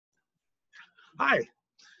Hi,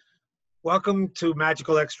 welcome to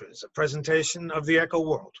Magical Extras, a presentation of the Echo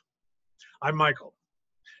World. I'm Michael.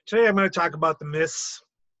 Today I'm going to talk about the myths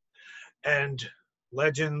and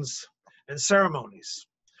legends and ceremonies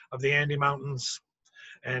of the Andean Mountains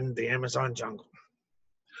and the Amazon jungle.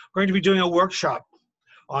 We're going to be doing a workshop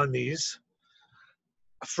on these,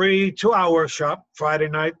 a free 2-hour workshop, Friday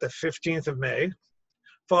night, the 15th of May,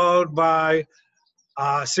 followed by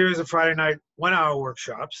a series of Friday night 1-hour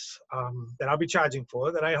workshops that I'll be charging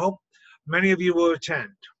for, that I hope many of you will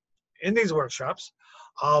attend. In these workshops,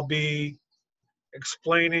 I'll be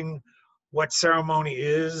explaining what ceremony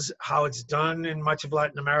is, how it's done in much of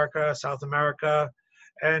Latin America, South America,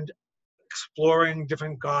 and exploring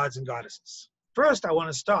different gods and goddesses. First, I want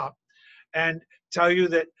to stop and tell you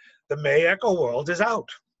that the May Echo World is out.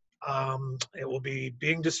 It will be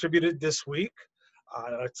being distributed this week.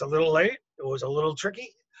 It's a little late. It was a little tricky,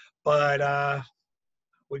 but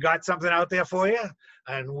we got something out there for you,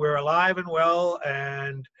 and we're alive and well,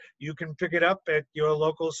 and you can pick it up at your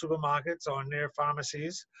local supermarkets or near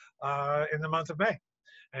pharmacies in the month of May.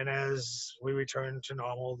 And as we return to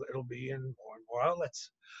normal, it'll be in more and more outlets.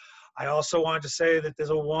 I also want to say that there's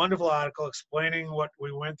a wonderful article explaining what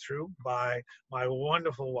we went through by my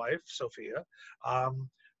wonderful wife, Sophia,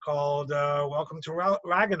 called Welcome to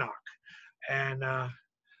Ragnarok. And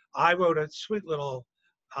I wrote a sweet little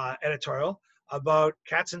editorial about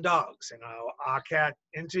cats and dogs. And our cat,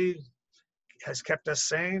 Inti, has kept us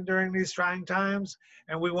sane during these trying times.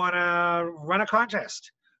 And we want to run a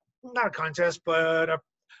contest. Not a contest, but a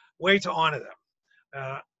way to honor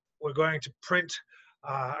them. We're going to print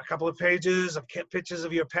a couple of pages of pictures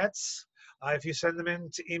of your pets. If you send them in,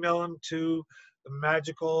 to email them to the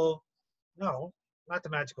magical, no, not the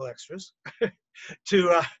Magical Extras,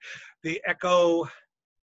 to the Echo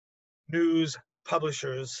News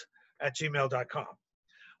Publishers at gmail.com.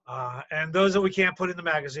 And those that we can't put in the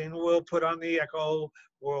magazine, we'll put on the Echo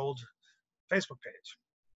World Facebook page.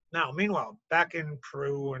 Now, meanwhile, back in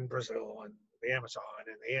Peru and Brazil and the Amazon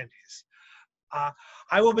and the Andes,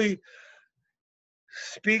 I will be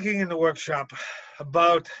speaking in the workshop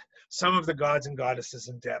about some of the gods and goddesses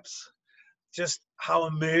in depths, just how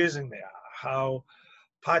amazing they are, how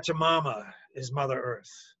Pacha Mama is Mother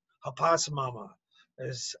Earth, how Pacha Mama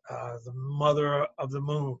is the mother of the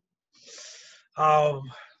moon, how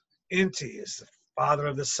Inti is the father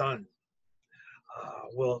of the sun.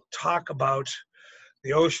 We'll talk about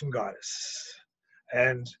the ocean goddess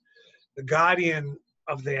and the guardian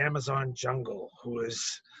of the Amazon jungle, who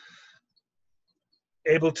is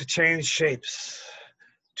able to change shapes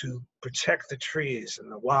to protect the trees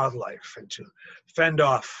and the wildlife and to fend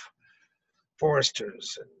off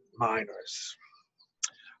foresters and miners.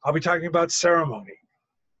 I'll be talking about ceremony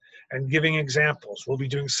and giving examples. We'll be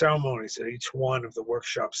doing ceremonies at each one of the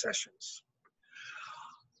workshop sessions.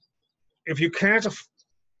 If you can't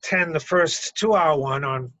attend the first 2-hour one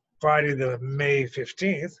on Friday, the May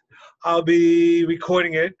 15th, I'll be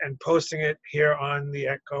recording it and posting it here on the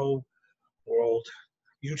Echo World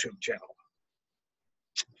YouTube channel.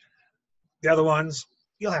 The other ones,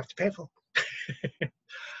 you'll have to pay for.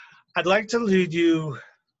 I'd like to lead you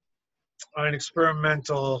on an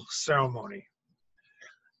experimental ceremony.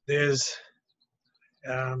 There's,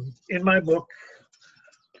 in my book,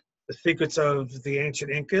 The Secrets of the Ancient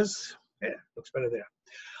Incas. Yeah, looks better there.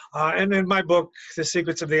 And in my book, The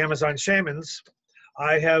Secrets of the Amazon Shamans,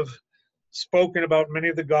 I have spoken about many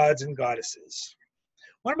of the gods and goddesses.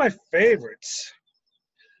 One of my favorites,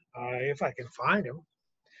 if I can find him,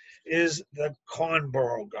 is the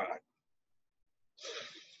cornboro god.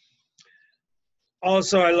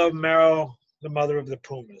 Also, I love Mero, the mother of the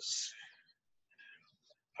Pumas.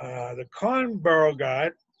 The cornboro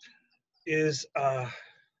god is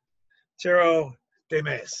Cerro de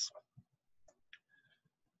Maize.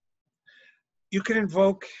 You can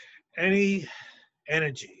invoke any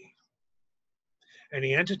energy,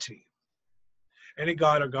 any entity, any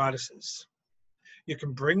god or goddesses. You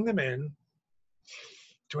can bring them in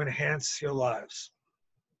to enhance your lives,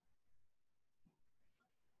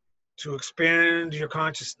 to expand your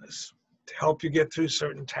consciousness, to help you get through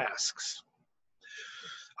certain tasks.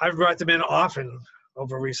 I've brought them in often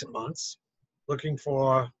over recent months, looking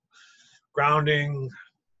for grounding,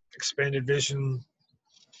 expanded vision.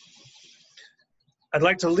 I'd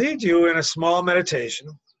like to lead you in a small meditation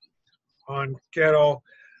on Curor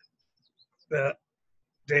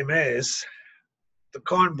de Maize, the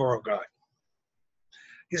cornboro god.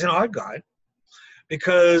 He's an odd god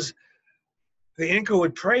because the Inca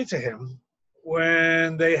would pray to him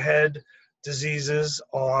when they had diseases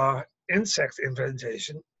or insect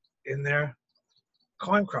infestation in their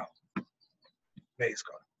corn crop, maize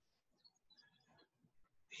corn.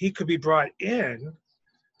 he could be brought in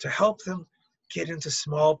to help them get into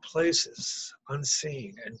small places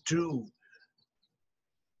unseen and do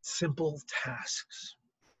simple tasks.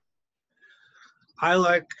 I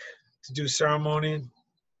like to do ceremony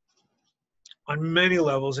on many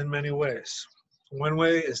levels in many ways. One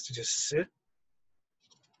way is to just sit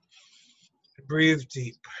and breathe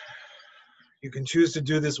deep. You can choose to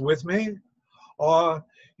do this with me, or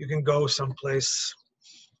you can go someplace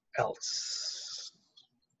else,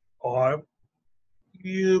 or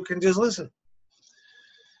you can just listen.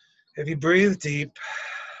 If you breathe deep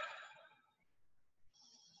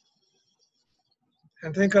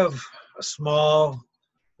and think of a small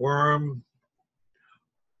worm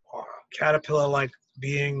or a caterpillar-like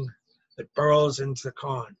being that burrows into the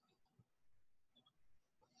corn.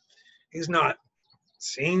 He's not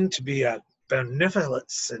seen to be a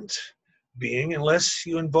beneficent being unless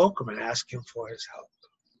you invoke him and ask him for his help.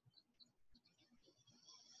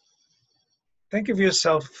 Think of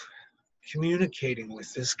yourself communicating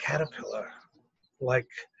with this caterpillar like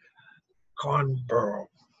corn burrow,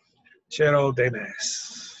 chero de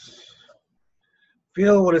maíz.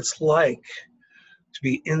 Feel what it's like to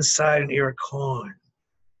be inside an ear of corn.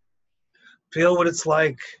 Feel what it's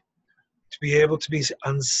like to be able to be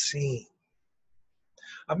unseen.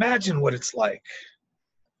 Imagine what it's like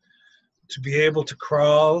to be able to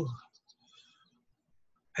crawl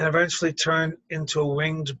and eventually turn into a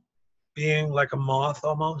winged being like a moth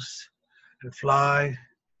almost and fly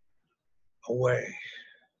away.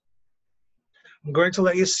 I'm going to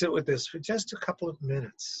let you sit with this for just a couple of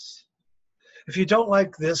minutes. If you don't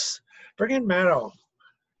like this, bring in Mero,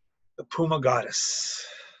 the Puma goddess.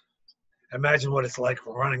 Imagine what it's like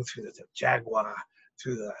running through the jaguar,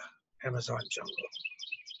 through the Amazon jungle.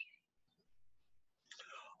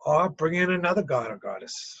 Or bring in another god or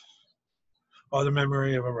goddess, or the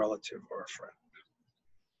memory of a relative or a friend.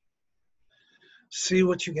 See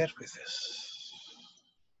what you get with this.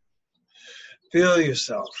 Feel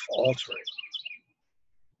yourself altering.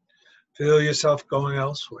 Feel yourself going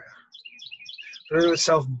elsewhere. Feel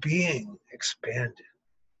yourself being expanded.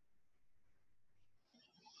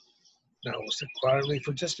 Now we'll sit quietly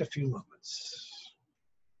for just a few moments.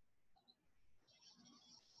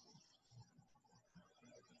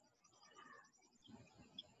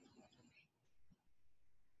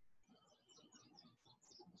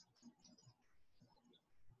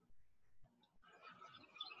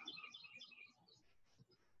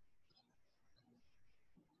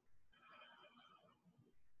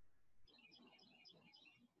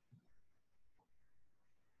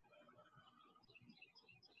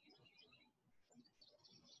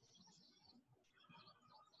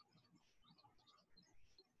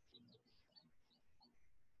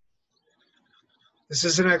 This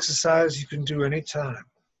is an exercise you can do anytime.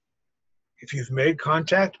 If you've made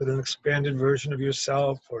contact with an expanded version of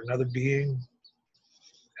yourself or another being,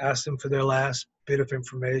 ask them for their last bit of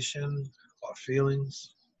information or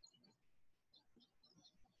feelings.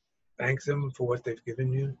 Thank them for what they've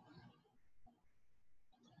given you.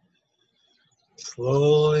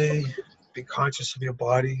 Slowly be conscious of your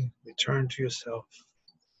body. Return to yourself.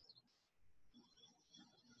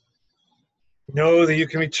 Know that you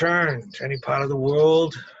can return to any part of the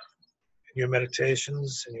world in your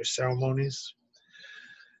meditations and your ceremonies.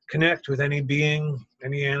 Connect with any being,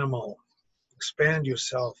 any animal. Expand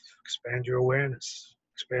yourself, expand your awareness,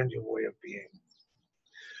 expand your way of being.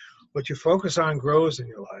 What you focus on grows in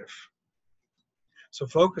your life. So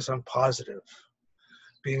focus on positive,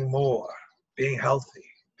 being more, being healthy,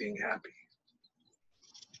 being happy.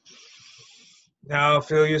 Now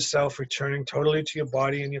feel yourself returning totally to your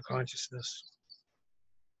body and your consciousness.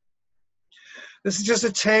 This is just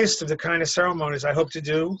a taste of the kind of ceremonies I hope to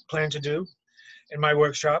do, plan to do in my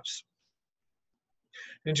workshops.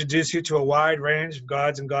 Introduce you to a wide range of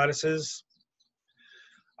gods and goddesses.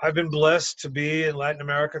 I've been blessed to be in Latin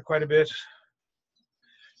America quite a bit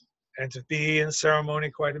and to be in ceremony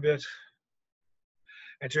quite a bit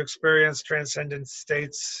and to experience transcendent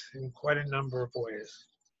states in quite a number of ways.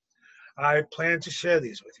 I plan to share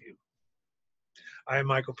these with you. I am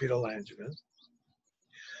Michael Peter Langevin.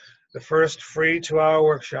 The first free 2-hour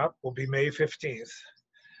workshop will be May 15th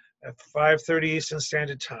at 5:30 Eastern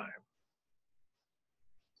Standard Time.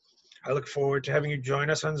 I look forward to having you join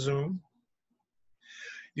us on Zoom.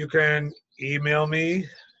 You can email me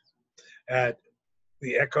at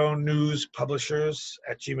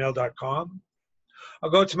theecho-news-publishers@gmail.com or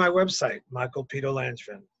go to my website,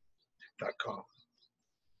 michaelpeterlangevin.com.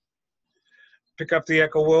 Pick up The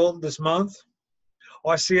Echo World this month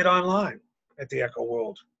or see it online at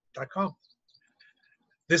theechoworld.com.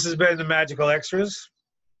 This has been the Magical Extras.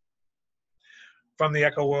 from the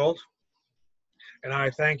Echo World, and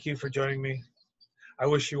I thank you for joining me. I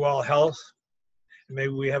wish you all health, and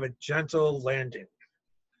maybe we have a gentle landing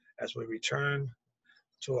as we return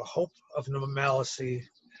to a hope of normalcy,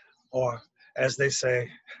 or as they say,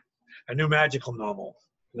 a new magical normal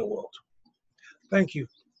in the world. Thank you.